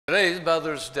Today is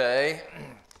Mother's Day,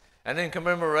 and in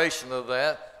commemoration of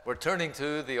that, we're turning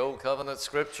to the Old Covenant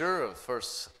scripture of 1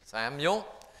 Samuel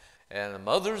and a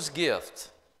mother's gift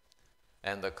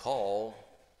and the call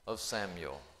of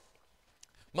Samuel.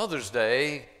 Mother's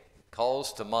Day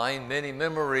calls to mind many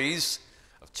memories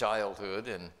of childhood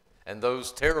and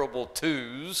those terrible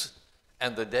twos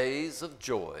and the days of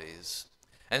joys,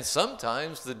 and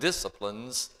sometimes the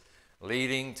disciplines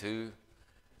leading to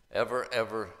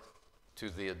ever to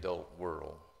the adult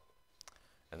world.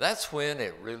 And that's when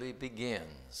it really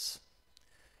begins.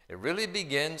 It really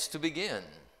begins to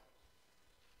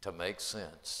make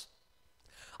sense.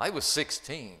 I was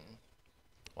 16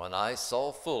 when I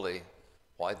saw fully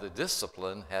why the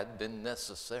discipline had been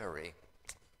necessary.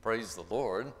 Praise the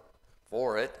Lord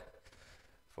for it,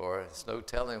 for it's no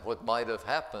telling what might have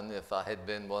happened if I had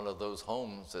been one of those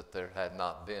homes that there had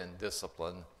not been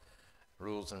discipline,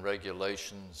 rules and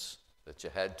regulations that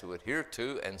you had to adhere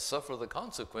to and suffer the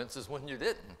consequences when you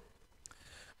didn't.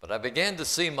 But I began to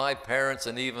see my parents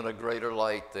in even a greater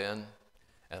light then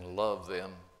and love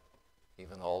them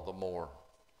even all the more.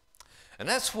 And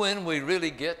that's when we really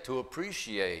get to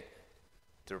appreciate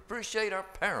our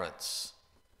parents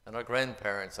and our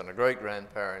grandparents and our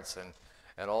great-grandparents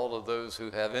and all of those who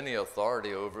have any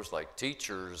authority over us, like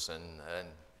teachers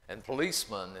and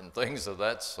policemen and things of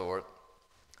that sort.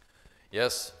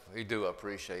 Yes, we do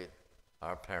appreciate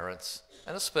our parents,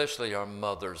 and especially our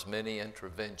mother's many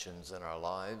interventions in our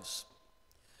lives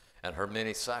and her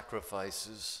many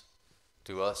sacrifices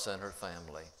to us and her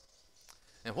family.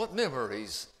 And what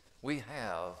memories we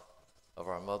have of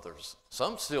our mothers.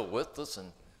 Some still with us,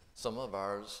 and some of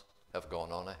ours have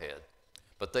gone on ahead.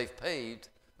 But they've paved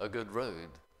a good road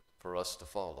for us to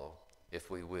follow, if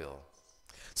we will.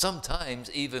 Sometimes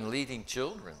even leading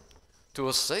children to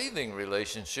a saving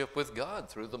relationship with God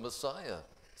through the Messiah,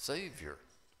 Savior.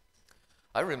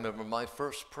 I remember my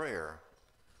first prayer.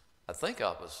 I think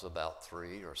I was about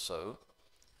 3 or so.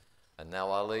 And now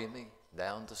I lay me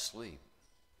down to sleep.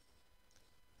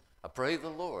 I pray the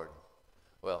Lord.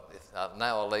 Well,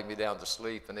 now I lay me down to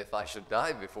sleep, and if I should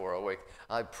die before I wake,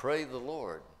 I pray the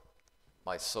Lord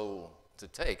my soul to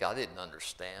take. I didn't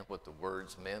understand what the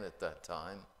words meant at that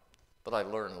time, but I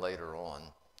learned later on.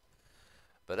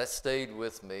 But that stayed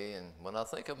with me, and when I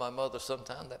think of my mother,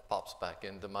 sometimes that pops back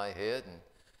into my head, and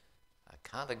I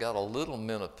kind of got a little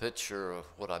mental picture of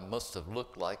what I must have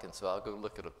looked like, and so I'll go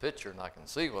look at a picture, and I can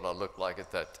see what I looked like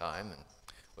at that time, and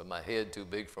with my head too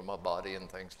big for my body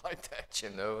and things like that,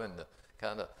 and the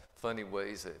kind of funny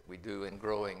ways that we do in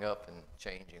growing up and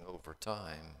changing over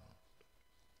time.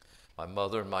 My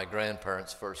mother and my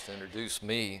grandparents first introduced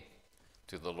me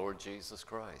to the Lord Jesus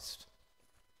Christ.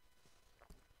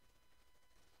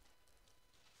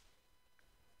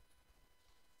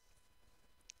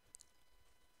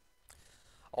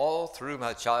 All through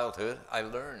my childhood, I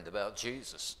learned about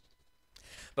Jesus.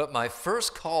 But my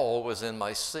first call was in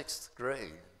my 6th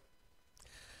grade.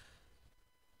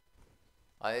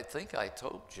 I think I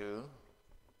told you,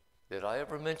 did I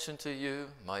ever mention to you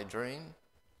my dream?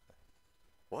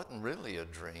 Wasn't really a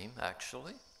dream,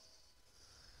 actually.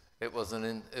 It was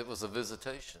a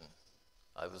visitation.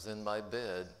 I was in my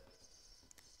bed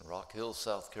in Rock Hill,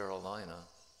 South Carolina,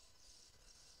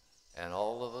 and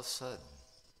all of a sudden,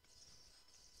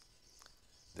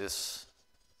 this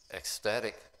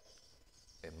ecstatic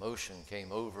emotion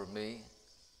came over me,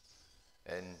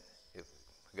 and it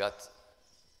got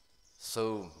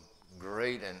so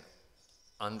great and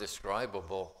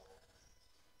undescribable.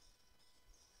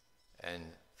 And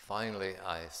finally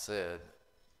I said,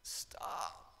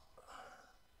 "Stop."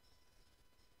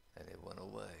 And it went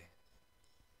away.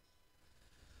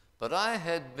 But I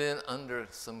had been under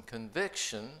some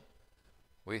conviction.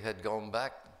 We had gone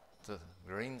back to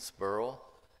Greensboro.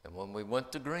 And when we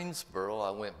went to Greensboro, I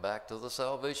went back to the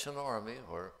Salvation Army,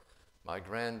 where my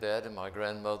granddad and my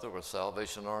grandmother were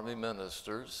Salvation Army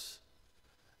ministers.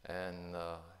 And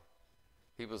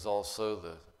he was also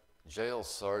the jail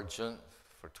sergeant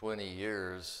for 20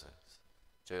 years,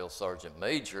 jail sergeant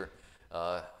major,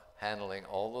 handling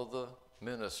all of the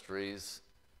ministries,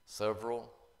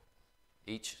 several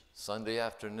each Sunday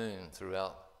afternoon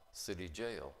throughout city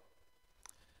jail.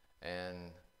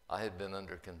 And I had been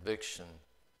under conviction.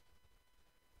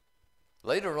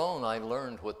 Later on, I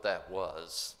learned what that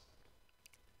was.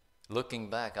 Looking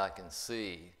back, I can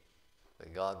see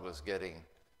that God was getting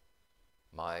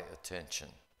my attention.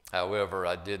 However,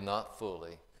 I did not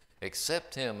fully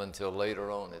accept him until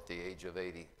later on at the age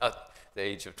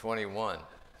of 21.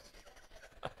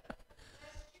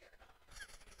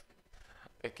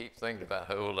 I keep thinking about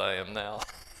how old I am now.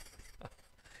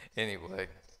 Anyway,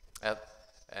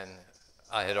 and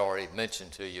I had already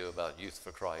mentioned to you about Youth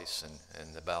for Christ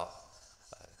and about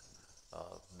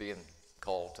being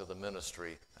called to the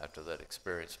ministry after that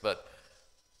experience. But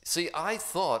see, I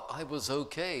thought I was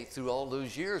okay through all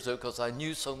those years, though, because I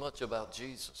knew so much about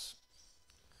Jesus.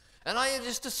 And I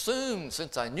just assumed,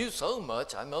 since I knew so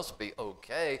much, I must be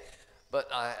okay.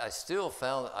 But I still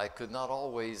found that I could not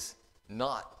always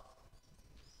not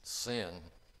sin.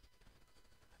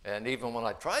 And even when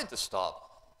I tried to stop,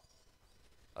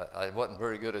 I wasn't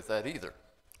very good at that either.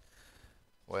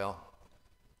 Well,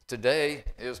 today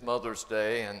is Mother's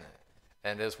Day,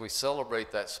 and as we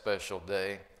celebrate that special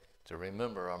day to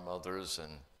remember our mothers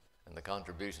and the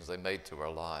contributions they made to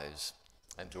our lives,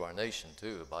 and to our nation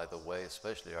too, by the way,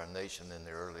 especially our nation in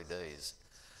the early days,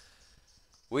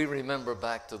 we remember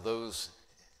back to those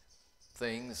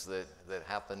things that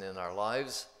happened in our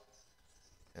lives.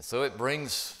 And so it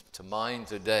brings to mind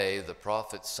today the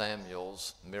prophet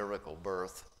Samuel's miracle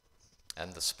birth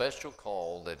and the special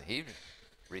call that he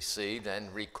received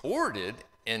and recorded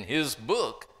in his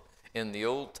book in the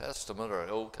Old Testament or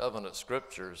Old Covenant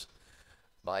Scriptures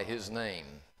by his name,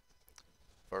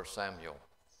 1 Samuel.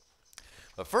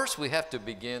 But first we have to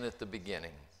begin at the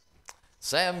beginning.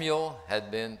 Samuel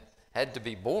had to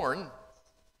be born,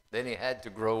 then he had to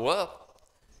grow up,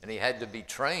 and he had to be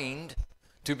trained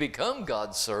to become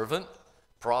God's servant,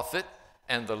 prophet,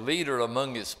 and the leader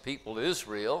among his people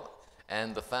Israel,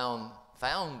 and the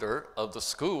founder of the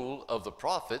school of the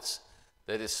prophets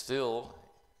that is still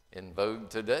in vogue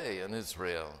today in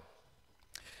Israel.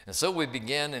 And so we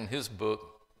begin in his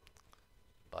book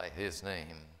by his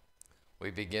name. We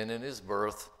begin in his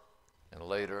birth and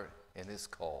later in his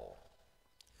call.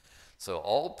 So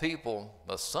all people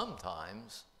must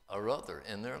sometimes or other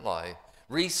in their life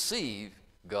receive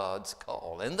God's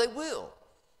call, and they will.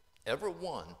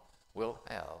 Everyone will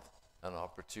have an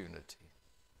opportunity.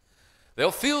 They'll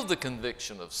feel the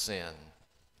conviction of sin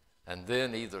and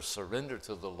then either surrender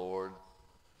to the Lord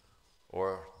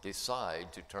or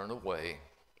decide to turn away.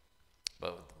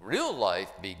 But real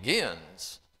life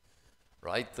begins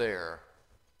right there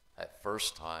at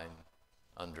first time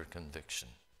under conviction.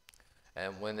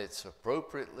 And when it's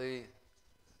appropriately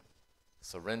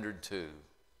surrendered to,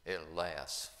 it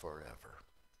lasts forever.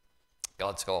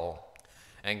 God's call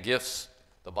and gifts,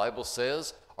 the Bible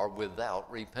says, are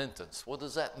without repentance. What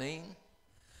does that mean?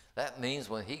 That means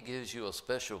when he gives you a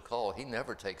special call, he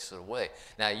never takes it away.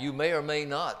 Now, you may or may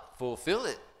not fulfill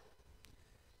it.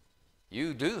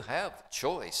 You do have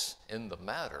choice in the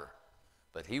matter,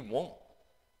 but he won't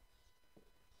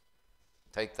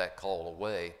take that call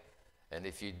away. And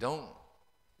if you don't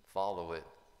follow it,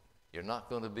 you're not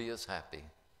going to be as happy,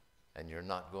 and you're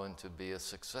not going to be as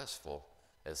successful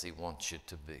as he wants you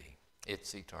to be.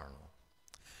 It's eternal.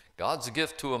 God's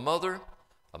gift to a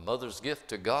mother's gift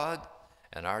to God,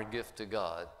 and our gift to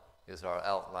God is our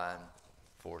outline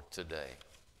for today.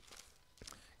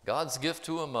 God's gift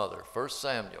to a mother, 1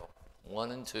 Samuel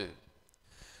 1 and 2.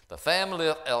 The family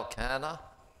of Elkanah,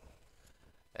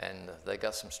 and they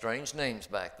got some strange names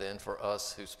back then for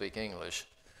us who speak English.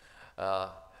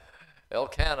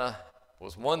 Elkanah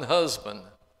was one husband,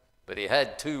 but he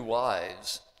had 2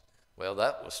 wives. Well,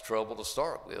 that was trouble to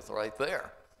start with right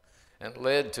there, and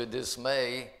led to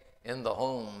dismay in the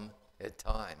home at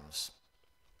times.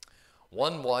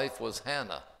 One wife was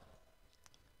Hannah,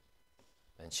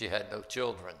 and she had no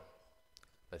children,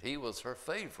 but he was her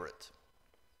favorite.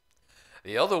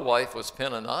 The other wife was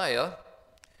Peninnah,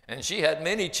 and she had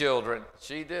many children.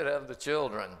 She did have the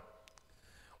children.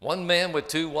 One man with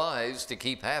 2 wives to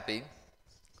keep happy,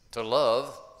 to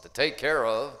love, to take care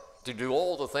of, to do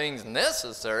all the things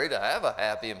necessary to have a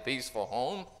happy and peaceful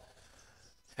home.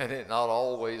 And it not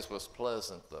always was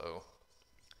pleasant, though,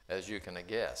 as you can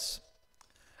guess.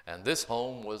 And this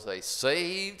home was a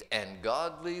saved and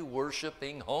godly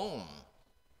worshiping home.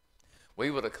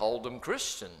 We would have called them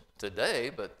Christian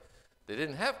today, but they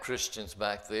didn't have Christians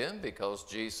back then because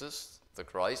Jesus, the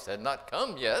Christ, had not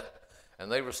come yet,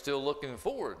 and they were still looking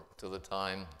forward to the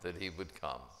time that he would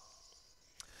come.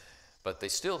 But they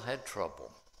still had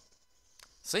trouble.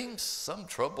 Seems some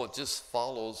trouble just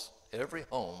follows every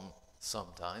home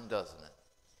sometime, doesn't it?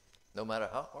 No matter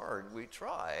how hard we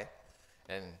try,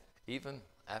 and even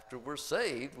after we're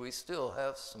saved, we still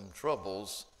have some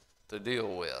troubles to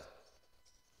deal with.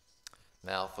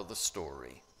 Now for the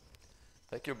story.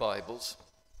 Take your Bibles,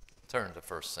 turn to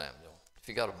 1 Samuel. If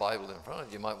you got a Bible in front of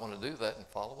you, you might want to do that and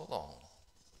follow along.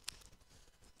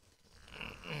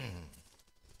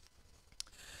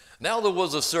 Now there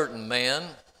was a certain man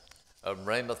of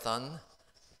Ramathan,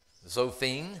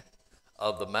 Zophim,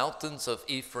 of the mountains of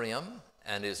Ephraim,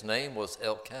 and his name was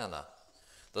Elkanah,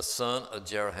 the son of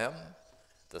Jeroham,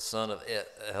 the son of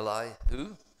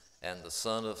Elihu, and the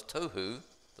son of Tohu,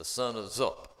 the son of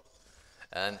Zup,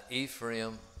 an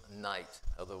Ephraimite, in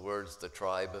other words, the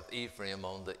tribe of Ephraim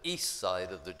on the east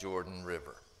side of the Jordan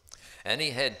River. And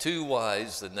he had 2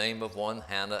 wives, the name of one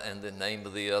Hannah and the name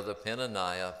of the other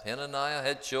Peninnah. Peninnah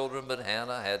had children, but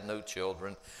Hannah had no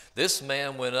children. This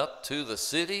man went up to the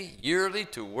city yearly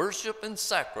to worship and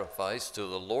sacrifice to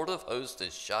the Lord of hosts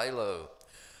at Shiloh.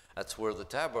 That's where the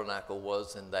tabernacle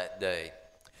was in that day.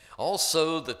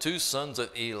 Also the 2 sons of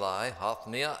Eli,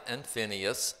 Hophni and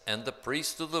Phinehas, and the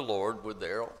priest of the Lord were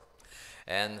there.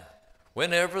 And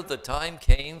whenever the time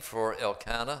came for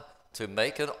Elkanah to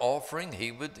make an offering,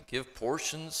 he would give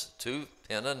portions to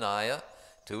Peninnah,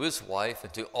 to his wife,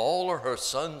 and to all of her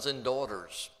sons and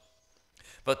daughters.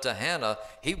 But to Hannah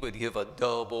he would give a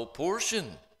double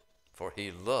portion, for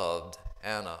he loved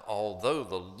Hannah, although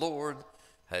the Lord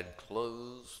had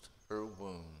closed her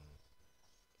womb.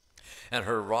 And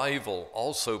her rival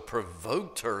also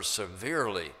provoked her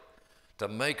severely to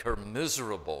make her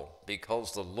miserable,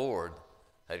 because the Lord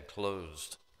had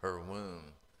closed her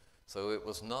womb. So it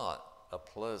was not a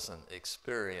pleasant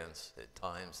experience at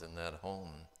times in that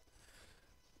home.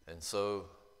 And so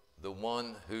the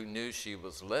one who knew she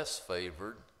was less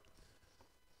favored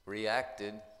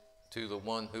reacted to the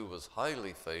one who was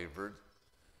highly favored,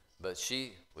 but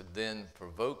she would then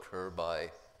provoke her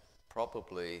by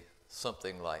probably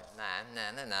something like,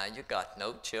 nah, you got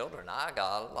no children, I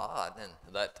got a lot, and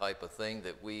that type of thing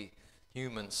that we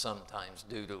humans sometimes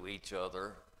do to each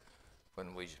other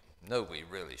when we know we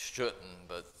really shouldn't,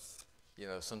 but you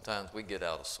know, sometimes we get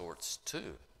out of sorts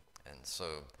too. And so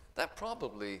that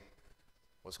probably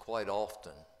was quite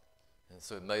often, and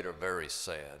so it made her very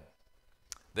sad.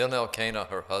 Then Elkanah,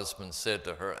 her husband, said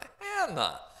to her,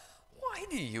 Hannah, why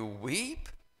do you weep?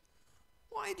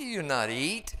 Why do you not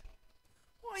eat?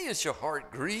 Why is your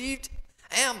heart grieved?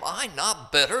 Am I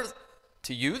not better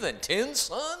to you than 10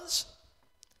 sons?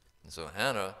 And so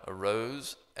Hannah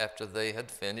arose after they had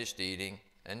finished eating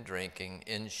and drinking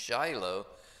in Shiloh.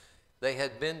 They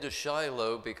had been to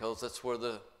Shiloh because that's where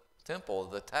the temple,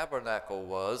 the tabernacle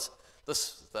was,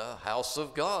 the house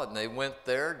of God. And they went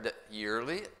there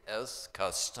yearly as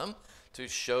custom to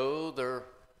show their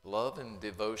love and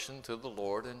devotion to the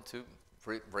Lord and to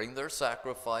bring their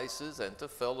sacrifices and to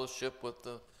fellowship with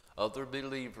the other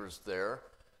believers there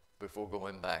before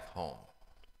going back home.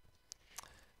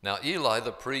 Now Eli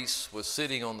the priest was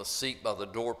sitting on the seat by the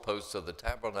doorpost of the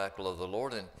tabernacle of the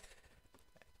Lord,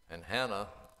 and Hannah,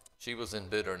 she was in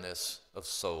bitterness of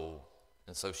soul,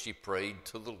 and so she prayed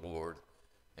to the Lord,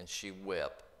 and she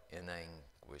wept in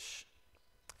anguish.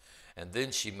 And then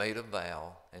she made a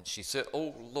vow, and she said,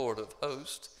 O Lord of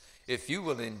hosts, if you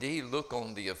will indeed look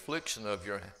on the affliction of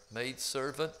your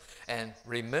maidservant and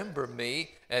remember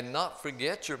me and not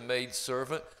forget your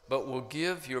maidservant, but will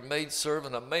give your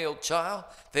maidservant a male child,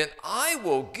 then I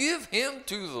will give him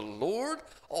to the Lord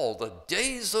all the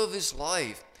days of his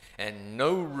life, and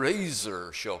no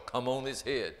razor shall come on his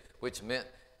head, which meant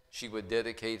she would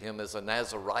dedicate him as a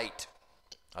Nazirite.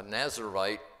 A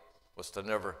Nazirite was to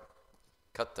never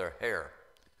cut their hair,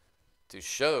 to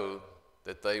show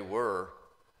that they were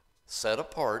set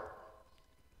apart,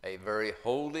 a very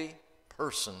holy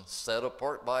person set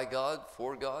apart by God,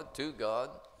 for God, to God,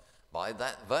 by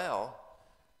that vow,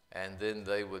 and then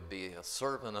they would be a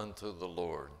servant unto the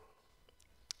Lord.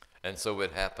 And so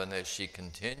it happened as she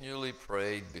continually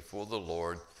prayed before the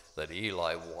Lord that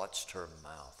Eli watched her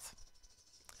mouth.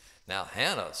 Now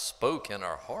Hannah spoke in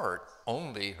her heart,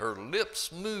 only her lips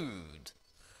moved,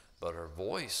 but her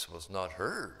voice was not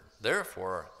heard.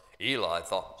 Therefore Eli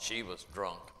thought she was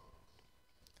drunk.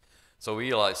 So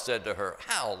Eli said to her,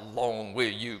 How long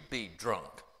will you be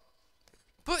drunk?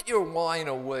 Put your wine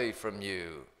away from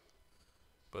you.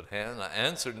 But Hannah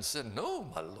answered and said, No,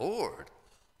 my Lord,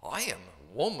 I am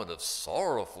a woman of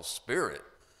sorrowful spirit.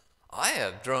 I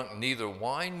have drunk neither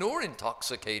wine nor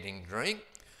intoxicating drink,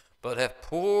 but have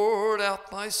poured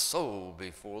out my soul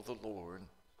before the Lord.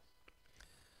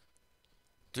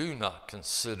 Do not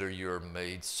consider your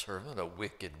maidservant a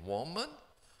wicked woman,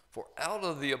 for out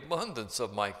of the abundance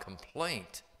of my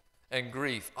complaint and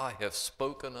grief I have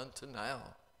spoken unto now.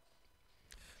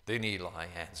 Then Eli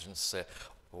answered and said,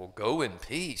 Well, go in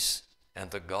peace, and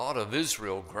the God of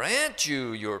Israel grant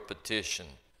you your petition,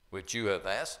 which you have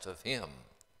asked of him.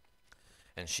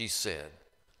 And she said,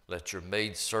 Let your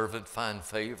maidservant find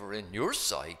favor in your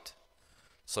sight.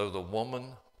 So the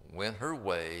woman went her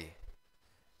way.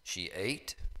 She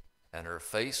ate, and her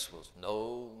face was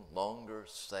no longer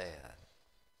sad.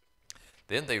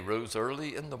 Then they rose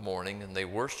early in the morning, and they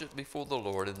worshiped before the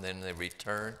Lord, and then they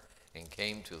returned and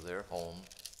came to their home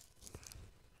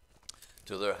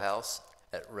to their house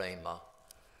at Ramah.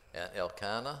 And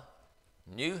Elkanah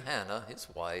knew Hannah, his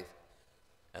wife,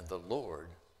 and the Lord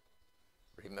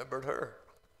remembered her.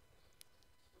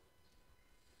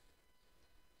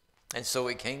 And so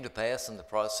it came to pass in the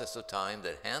process of time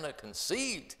that Hannah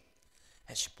conceived,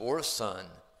 and she bore a son,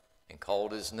 and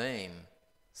called his name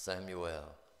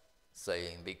Samuel,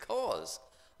 saying, because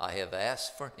I have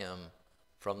asked for him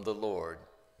from the Lord.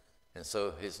 And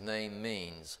so his name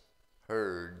means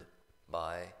heard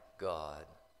by God.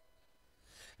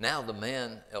 Now the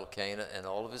man Elkanah and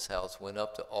all of his house went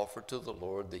up to offer to the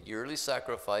Lord the yearly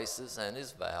sacrifices and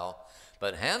his vow.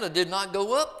 But Hannah did not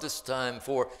go up this time,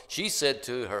 for she said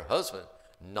to her husband,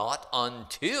 not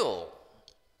until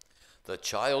the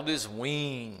child is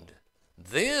weaned,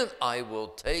 then I will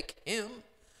take him,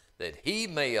 that he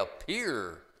may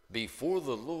appear before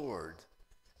the Lord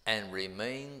and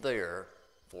remain there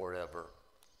forever.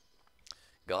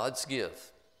 God's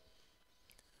gift,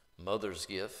 mother's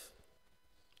gift,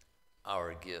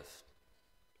 our gift.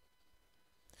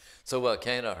 So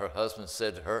Elkanah, her husband,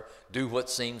 said to her, do what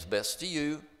seems best to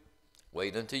you.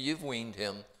 Wait until you've weaned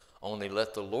him. Only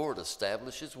let the Lord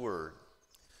establish his word.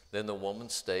 Then the woman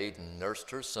stayed and nursed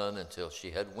her son until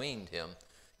she had weaned him.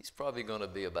 He's probably going to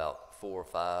be about 4 or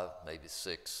 5, maybe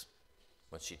 6,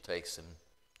 when she takes him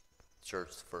to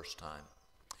church the first time.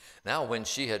 Now when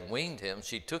she had weaned him,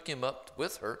 she took him up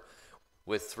with her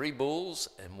with 3 bulls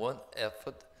and 1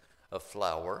 ephah of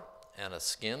flour and a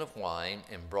skin of wine,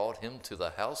 and brought him to the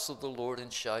house of the Lord in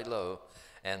Shiloh,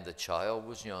 and the child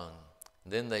was young.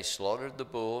 Then they slaughtered the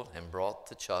bull and brought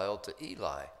the child to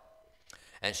Eli.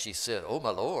 And she said, O my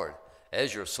Lord,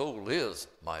 as your soul lives,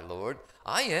 my Lord,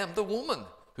 I am the woman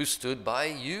who stood by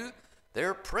you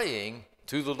there praying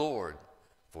to the Lord.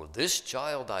 For this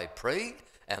child I prayed,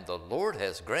 and the Lord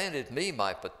has granted me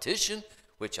my petition,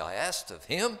 which I asked of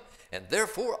him, and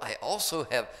therefore I also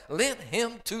have lent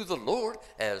him to the Lord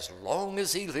as long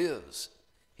as he lives.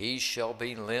 He shall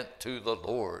be lent to the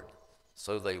Lord.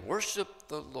 So they worshiped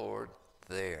the Lord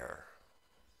there.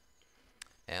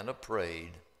 Hannah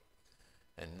prayed,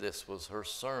 and this was her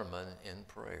sermon in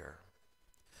prayer.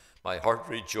 My heart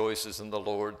rejoices in the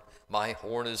Lord. My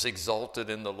horn is exalted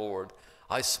in the Lord.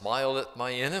 I smile at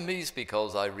my enemies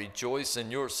because I rejoice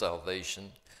in your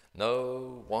salvation.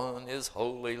 No one is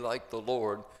holy like the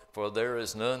Lord, for there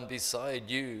is none beside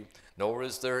you, nor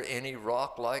is there any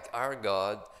rock like our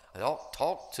God.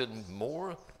 Talk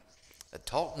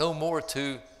no more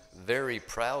too very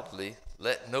proudly.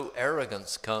 Let no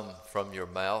arrogance come from your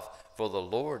mouth, for the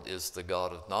Lord is the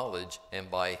God of knowledge,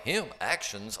 and by him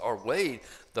actions are weighed.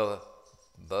 The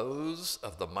bows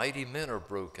of the mighty men are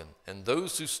broken, and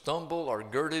those who stumble are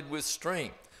girded with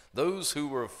strength. Those who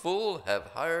were full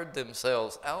have hired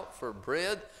themselves out for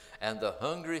bread, and the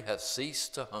hungry have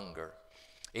ceased to hunger.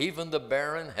 Even the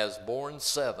barren has borne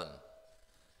 7.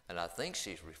 And I think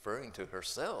she's referring to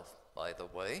herself, by the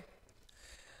way.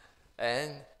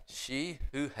 And she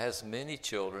who has many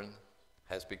children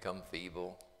has become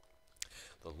feeble.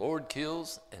 The Lord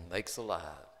kills and makes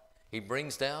alive. He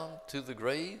brings down to the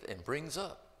grave and brings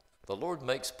up. The Lord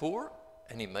makes poor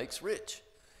and he makes rich.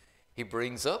 He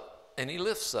brings up and he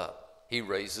lifts up. He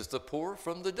raises the poor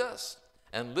from the dust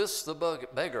and lifts the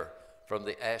beggar from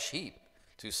the ash heap,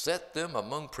 to set them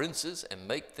among princes and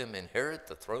make them inherit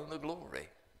the throne of glory.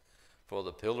 For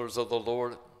the pillars of the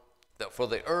Lord, for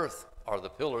the earth are the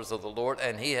pillars of the Lord,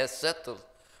 and he has set the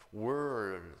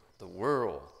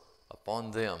world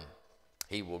upon them.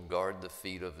 He will guard the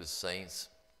feet of his saints,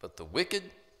 but the wicked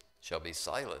shall be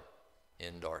silent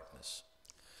in darkness.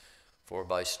 For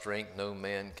by strength no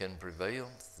man can prevail.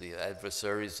 The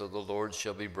adversaries of the Lord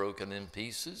shall be broken in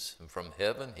pieces, and from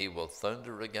heaven he will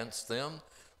thunder against them.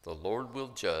 The Lord will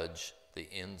judge the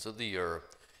ends of the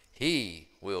earth. He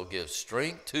will give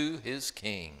strength to his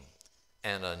king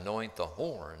and anoint the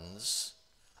horns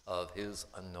of his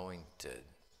anointed,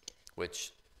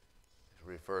 which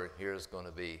referred here is going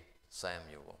to be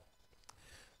Samuel.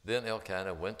 Then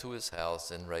Elkanah went to his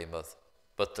house in Ramoth,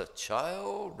 but the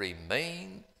child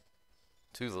remained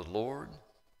to the Lord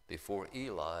before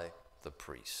Eli the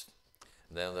priest.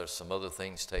 Then there's some other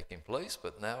things taking place,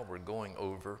 but now we're going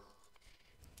over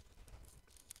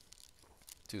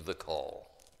to the call.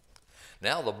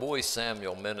 Now the boy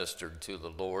Samuel ministered to the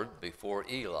Lord before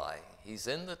Eli. He's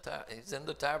in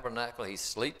the tabernacle. He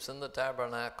sleeps in the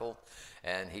tabernacle,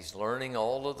 and he's learning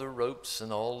all of the ropes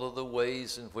and all of the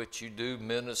ways in which you do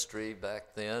ministry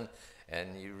back then,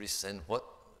 and what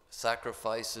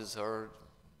sacrifices are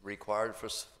required for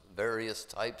various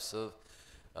types of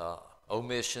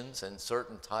omissions, and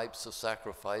certain types of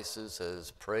sacrifices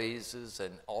as praises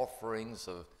and offerings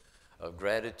of of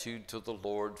gratitude to the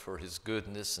Lord for his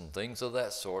goodness and things of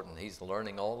that sort, and he's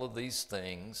learning all of these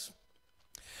things.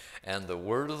 And the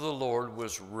word of the Lord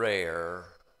was rare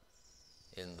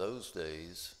in those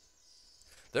days.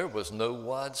 There was no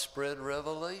widespread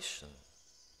revelation.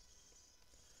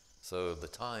 So the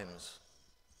times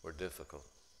were difficult.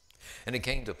 And it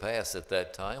came to pass at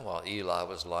that time, while Eli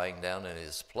was lying down in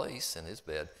his place, in his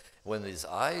bed, when his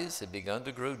eyes had begun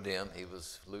to grow dim, he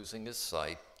was losing his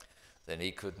sight, then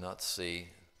he could not see.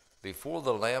 Before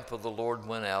the lamp of the Lord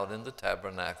went out in the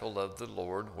tabernacle of the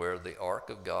Lord, where the ark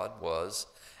of God was,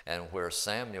 and where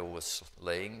Samuel was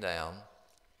laying down,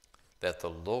 that the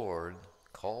Lord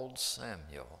called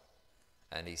Samuel,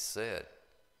 and he said,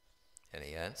 and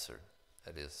he answered,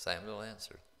 that is, Samuel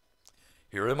answered,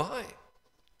 "Here am I."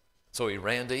 So he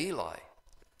ran to Eli.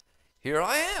 "Here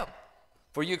I am,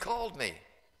 for you called me."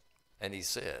 And he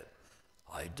said,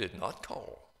 "I did not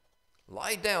call.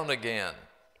 Lie down again."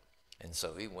 And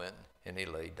so he went and he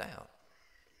lay down.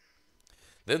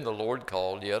 Then the Lord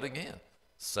called yet again,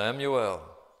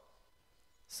 "Samuel."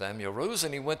 Samuel rose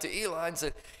and he went to Eli and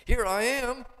said, "Here I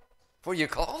am, for you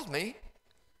called me."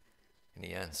 And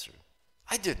he answered,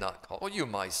 "I did not call you,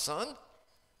 my son.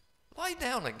 Lie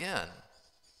down again."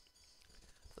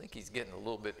 I think he's getting a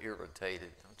little bit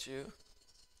irritated, don't you?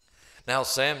 Now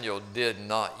Samuel did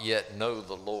not yet know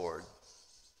the Lord,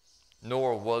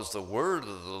 nor was the word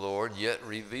of the Lord yet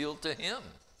revealed to him.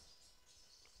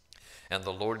 And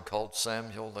the Lord called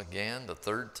Samuel again the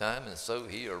third time, and so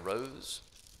he arose.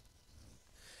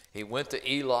 He went to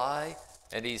Eli,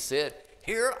 and he said,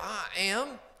 "Here I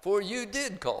am, for you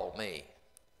did call me."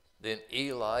 Then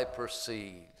Eli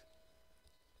perceived.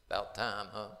 About time,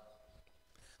 huh?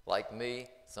 Like me,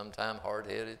 sometime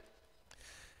hard-headed.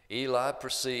 Eli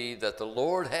perceived that the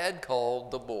Lord had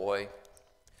called the boy,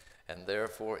 and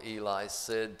therefore Eli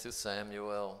said to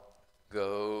Samuel,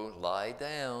 "Go lie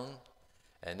down,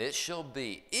 and it shall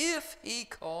be, if he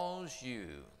calls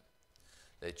you,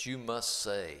 that you must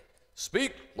say,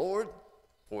 'Speak, Lord,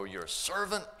 for your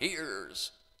servant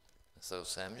hears.'" So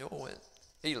Samuel went.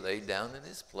 He laid down in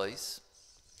his place.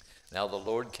 Now the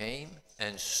Lord came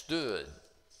and stood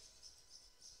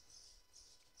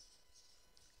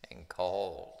and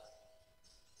called,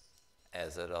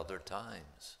 as at other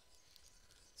times,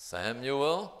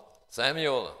 "Samuel,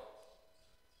 Samuel."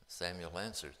 Samuel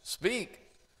answered, "Speak,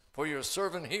 for your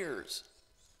servant hears."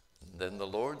 Then the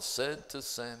Lord said to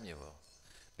Samuel,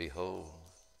 "Behold,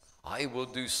 I will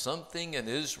do something in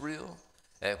Israel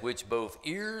at which both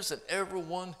ears and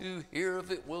everyone who hear of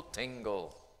it will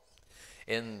tingle.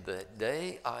 In that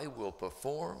day I will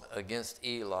perform against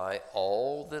Eli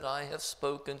all that I have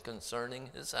spoken concerning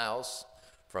his house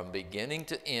from beginning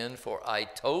to end, for I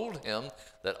told him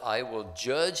that I will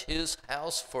judge his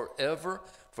house forever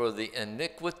for the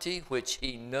iniquity which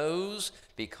he knows,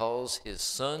 because his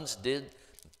sons did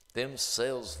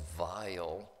themselves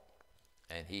vile,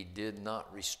 and he did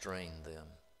not restrain them.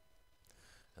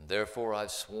 And therefore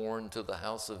I've sworn to the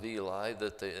house of Eli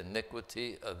that the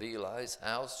iniquity of Eli's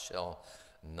house shall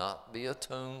not be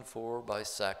atoned for by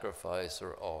sacrifice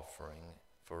or offering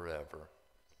forever."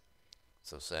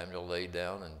 So Samuel lay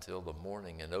down until the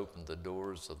morning and opened the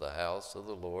doors of the house of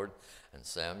the Lord, and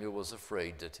Samuel was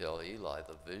afraid to tell Eli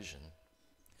the vision.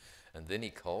 And then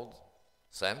he called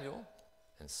Samuel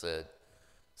and said,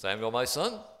 "Samuel, my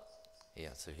son?" He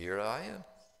answered, "Here I am."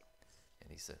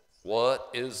 And he said, "What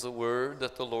is the word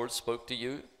that the Lord spoke to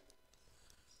you?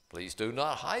 Please do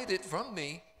not hide it from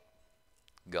me.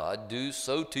 God do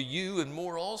so to you and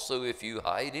more also if you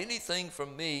hide anything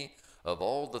from me of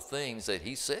all the things that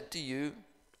he said to you."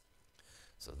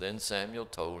 So then Samuel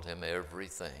told him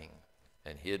everything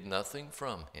and hid nothing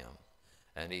from him.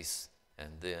 And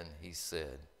then he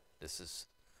said, this is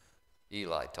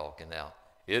Eli talking now,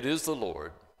 "It is the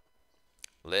Lord.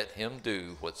 Let him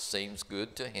do what seems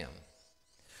good to him."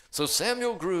 So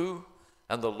Samuel grew,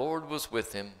 and the Lord was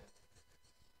with him,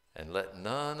 and let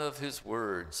none of his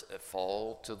words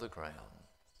fall to the ground.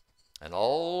 And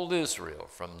all Israel,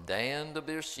 from Dan to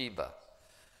Beersheba,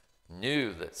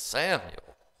 knew that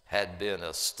Samuel had been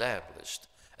established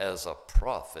as a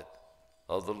prophet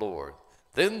of the Lord.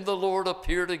 Then the Lord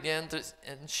appeared again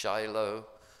in Shiloh,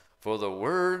 for the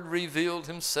word revealed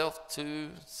himself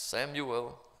to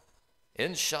Samuel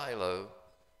in Shiloh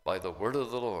by the word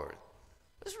of the Lord.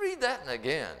 Let's read that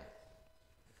again.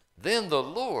 Then the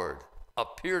Lord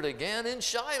appeared again in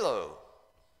Shiloh,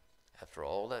 after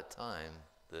all that time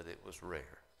that it was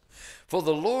rare. For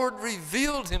the Lord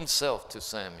revealed himself to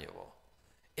Samuel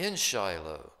in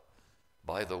Shiloh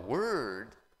by the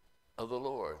word of the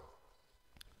Lord.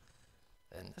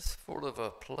 And it's sort of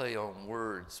a play on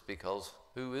words, because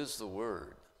who is the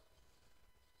Word?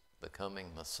 the coming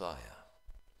Messiah.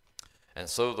 And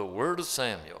so the word of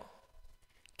Samuel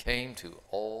came to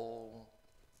all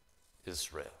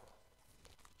Israel.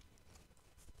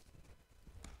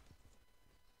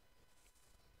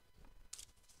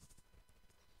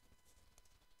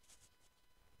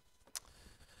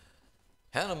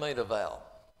 Hannah made a vow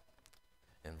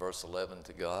in verse 11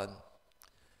 to God.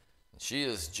 She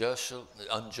is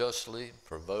unjustly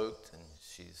provoked, and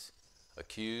she's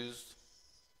accused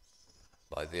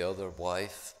by the other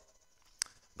wife.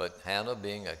 But Hannah,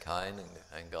 being a kind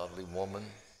and godly woman,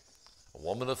 a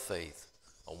woman of faith,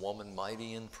 a woman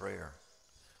mighty in prayer.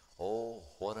 Oh,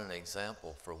 what an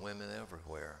example for women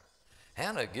everywhere.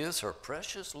 Hannah gives her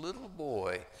precious little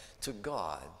boy to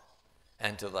God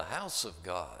and to the house of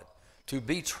God to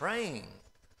be trained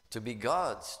to be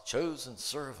God's chosen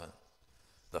servant,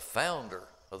 the founder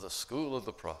of the school of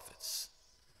the prophets.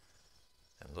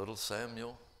 And little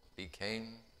Samuel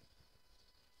became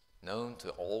known to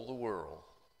all the world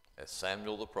as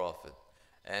Samuel the prophet,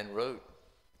 and wrote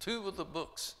 2 of the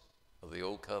books of the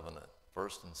Old Covenant,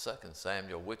 1st and 2nd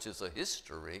Samuel, which is a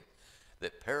history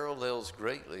that parallels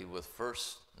greatly with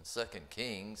 1st and 2nd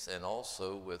Kings and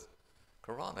also with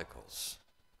Chronicles.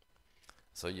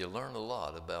 So you learn a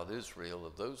lot about Israel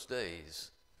of those days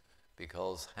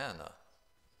because Hannah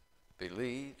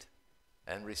believed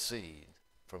and received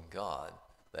from God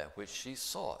that which she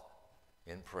sought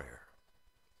in prayer.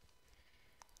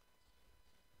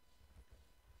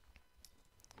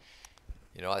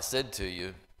 You know, I said to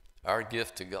you, our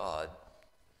gift to God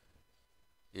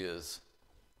is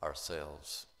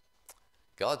ourselves.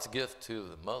 God's gift to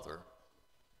the mother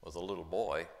was a little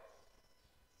boy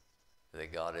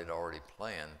that God had already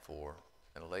planned for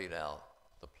and laid out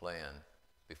the plan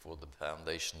before the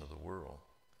foundation of the world.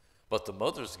 But the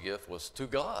mother's gift was to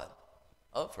God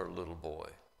of her little boy.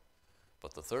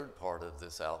 But the third part of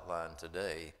this outline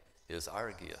today is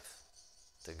our gift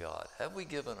to God. Have we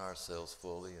given ourselves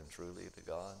fully and truly to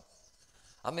God?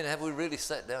 I mean, have we really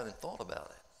sat down and thought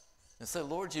about it and said,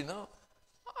 Lord, you know,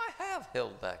 I have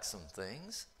held back some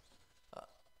things,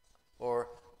 or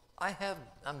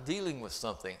I'm dealing with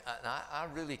something, and I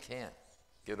really can't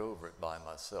get over it by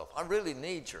myself. I really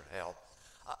need your help.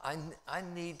 I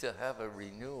need to have a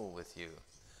renewal with you.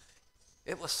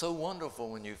 It was so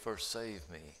wonderful when you first saved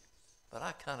me, but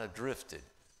I kind of drifted,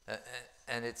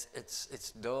 and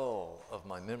it's dull of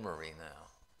my memory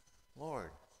now.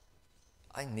 Lord,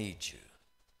 I need you.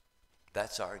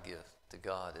 That's our gift to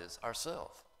God, is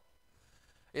ourself.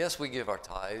 Yes, we give our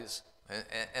tithes,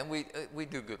 and we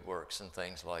do good works and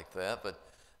things like that, but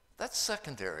that's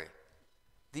secondary.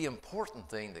 The important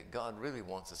thing that God really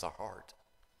wants is our heart.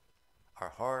 Our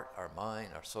heart, our mind,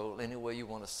 our soul, any way you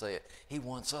want to say it. He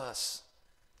wants us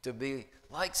to be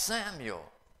like Samuel,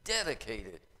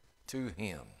 dedicated to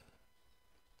him.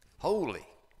 Holy,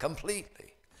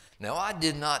 completely. Now, I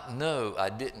didn't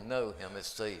know him as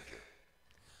Savior.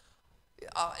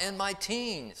 In my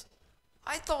teens,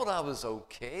 I thought I was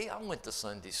okay. I went to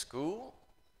Sunday school.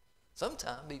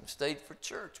 Sometimes even stayed for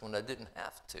church when I didn't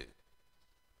have to.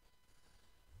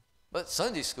 But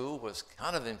Sunday school was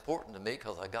kind of important to me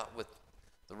because I got with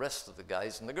the rest of the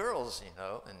guys and the girls, you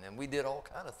know, and then we did all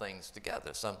kind of things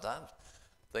together. Sometimes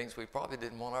things we probably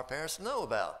didn't want our parents to know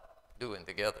about doing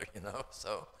together, you know.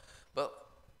 So, but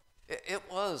it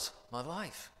was my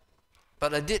life.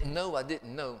 But I didn't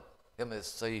know him as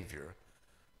Savior,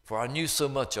 for I knew so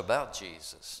much about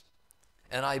Jesus.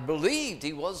 And I believed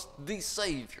he was the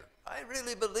Savior. I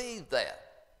really believed that.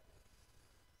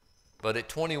 But at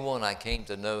 21, I came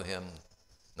to know him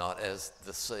not as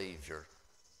the Savior,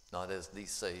 not as the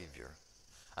Savior.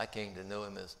 I came to know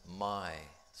him as my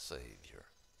Savior.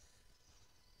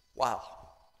 Wow,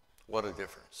 what a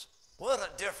difference. What a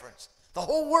difference. The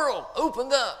whole world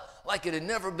opened up like it had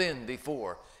never been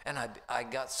before. And I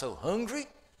got so hungry,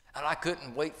 and I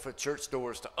couldn't wait for church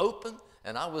doors to open.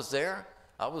 And I was there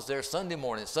Sunday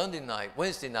morning, Sunday night,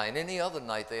 Wednesday night, any other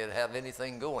night they'd have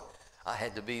anything going. I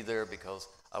had to be there because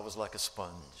I was like a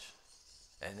sponge,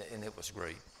 and it was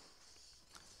great.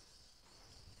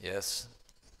 Yes,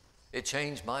 it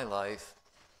changed my life,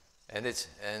 and it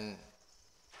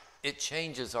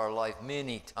changes our life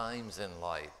many times in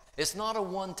life. It's not a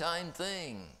one-time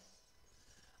thing.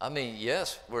 I mean,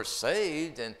 yes, we're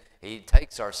saved, and he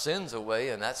takes our sins away,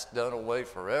 and that's done away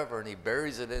forever, and he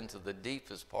buries it into the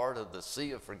deepest part of the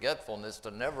sea of forgetfulness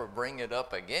to never bring it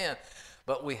up again.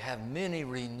 But we have many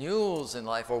renewals in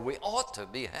life, or we ought to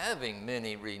be having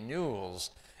many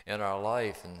renewals in our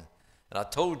life. And I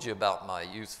told you about my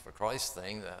Youth for Christ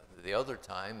thing the other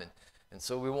time, and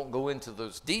so we won't go into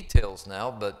those details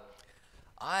now, but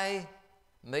I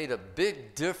made a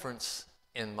big difference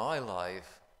in my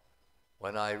life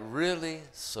when I really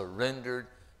surrendered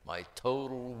my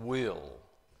total will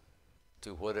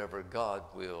to whatever God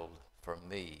willed for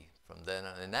me from then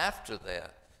on. And after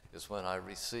that is when I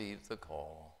received the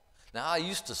call. Now, I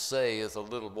used to say as a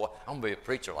little boy, I'm going to be a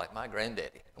preacher like my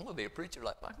granddaddy. I'm going to be a preacher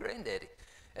like my granddaddy.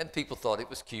 And people thought it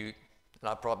was cute, and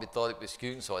I probably thought it was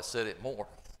cute, and so I said it more.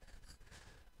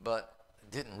 But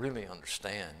I didn't really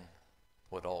understand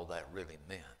what all that really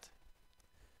meant.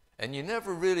 And you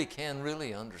never really can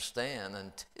really understand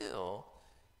until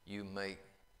you make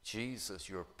Jesus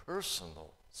your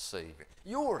personal Savior,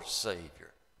 your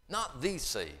Savior, not the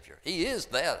Savior. He is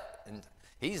that, and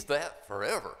He's that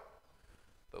forever.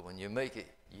 But when you make it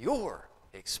your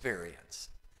experience,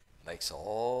 it makes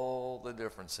all the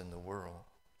difference in the world.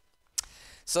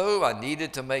 So I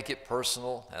needed to make it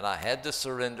personal, and I had to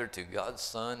surrender to God's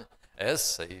Son as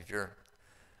Savior.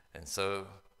 And so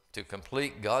to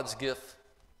complete God's gift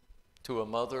to a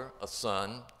mother, a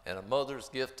son, and a mother's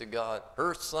gift to God,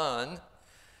 her son,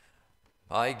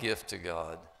 my gift to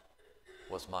God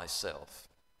was myself.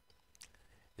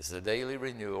 It's a daily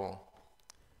renewal,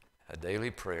 a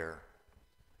daily prayer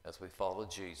as we follow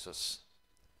Jesus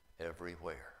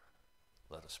everywhere.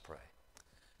 Let us pray.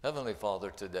 Heavenly Father,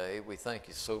 today we thank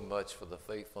you so much for the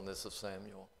faithfulness of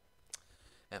Samuel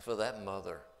and for that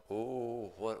mother.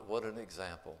 Oh, what an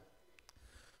example.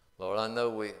 Lord, I know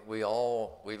we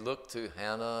look to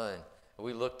Hannah, and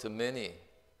we look to many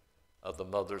of the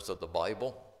mothers of the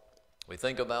Bible. We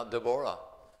think about Deborah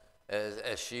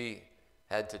as she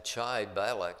had to chide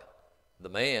Balak, the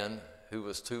man who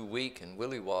was too weak and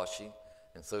willy-washy,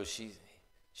 and so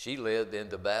she led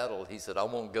into battle. He said, I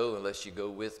won't go unless you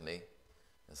go with me.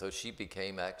 And so she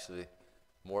became actually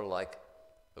more like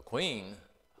a queen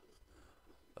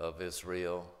of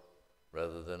Israel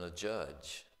rather than a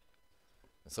judge.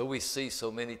 And so we see so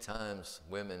many times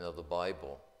women of the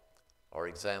Bible are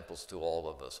examples to all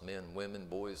of us, men, women,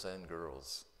 boys, and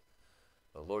girls.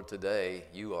 But Lord, today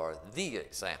you are the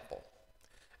example,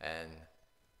 and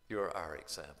you're our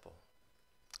example,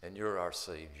 and you're our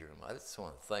Savior. I just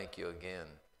want to thank you again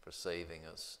for saving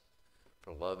us,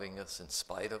 for loving us in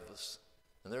spite of us.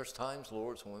 And there's times,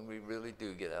 Lord, when we really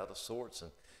do get out of sorts,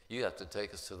 and you have to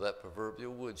take us to that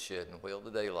proverbial woodshed and whale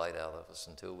the daylight out of us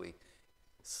until we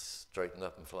straighten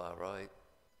up and fly right.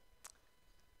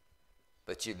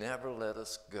 But you never let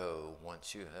us go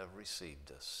once you have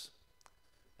received us.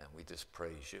 And we just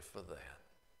praise you for that.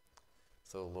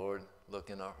 So, Lord,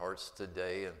 look in our hearts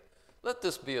today, and let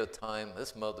this be a time,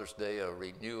 this Mother's Day, a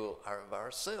renewal of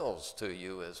ourselves to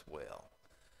you as well.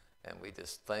 And we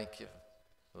just thank you.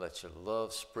 Let your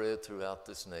love spread throughout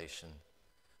this nation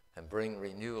and bring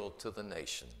renewal to the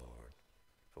nation, Lord.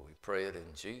 For we pray it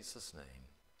in Jesus' name.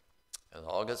 And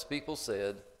all God's people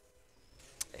said,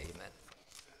 amen.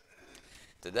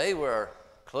 Today our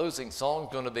closing song is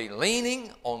going to be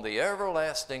Leaning on the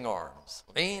Everlasting Arms.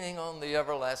 Leaning on the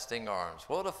Everlasting Arms.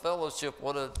 What a fellowship,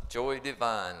 what a joy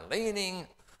divine. Leaning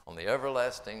on the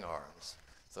everlasting arms.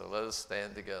 So let us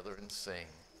stand together and sing.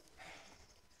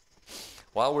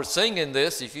 While we're singing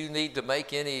this, if you need to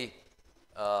make any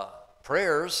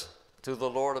prayers to the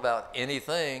Lord about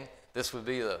anything, this would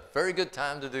be a very good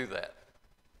time to do that.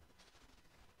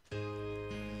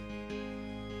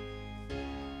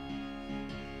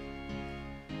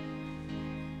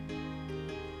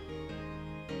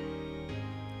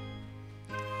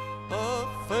 A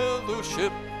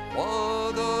fellowship,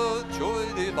 what a joy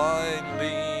divine,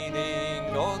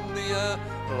 leaning on the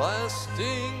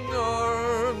everlasting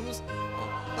arms.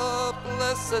 A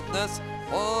blessedness,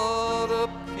 what a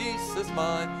peace is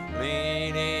mine,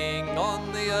 leaning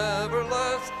on the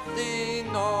everlasting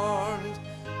arms.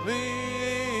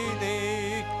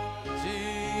 Leaning,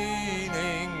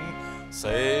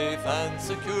 safe and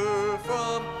secure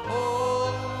from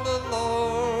all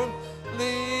alarm.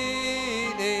 Leaning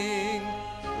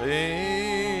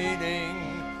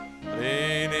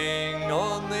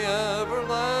on the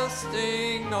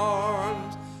everlasting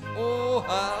arms. Oh,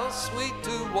 how sweet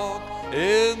to walk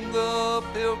in the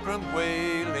pilgrim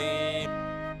way, lean.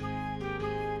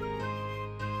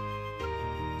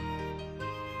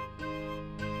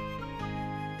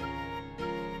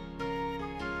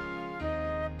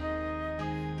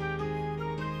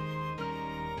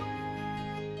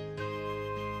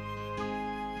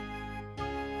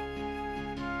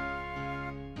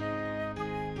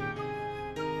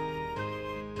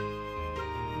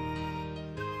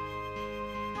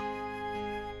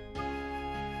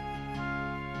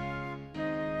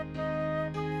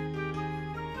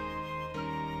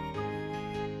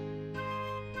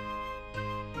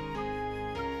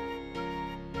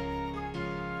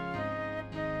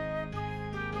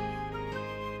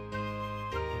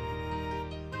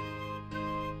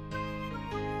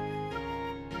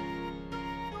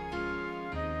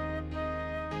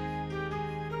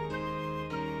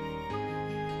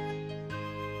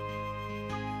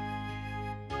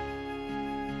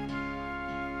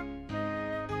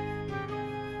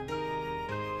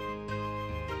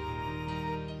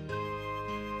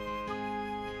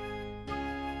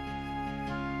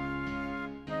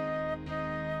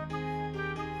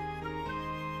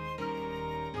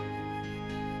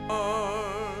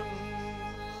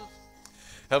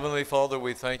 Heavenly Father,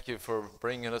 we thank you for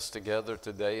bringing us together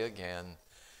today again.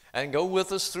 And go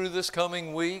with us through this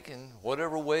coming week in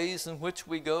whatever ways in which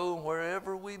we go,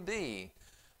 wherever we be.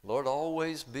 Lord,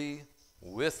 always be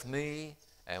with me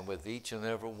and with each and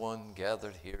every one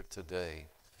gathered here today.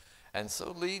 And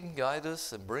so lead and guide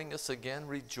us and bring us again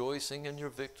rejoicing in your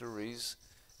victories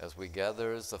as we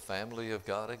gather as the family of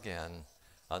God again,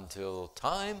 until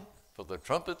time for the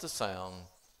trumpet to sound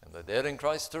and the dead in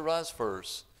Christ to rise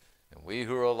first, and we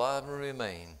who are alive and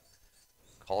remain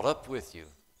caught up with you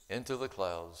into the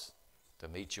clouds to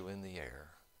meet you in the air.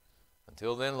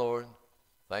 Until then, Lord,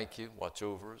 thank you. Watch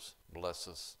over us. Bless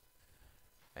us.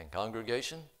 And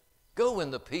congregation, go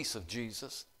in the peace of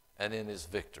Jesus and in his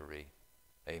victory.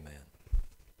 Amen.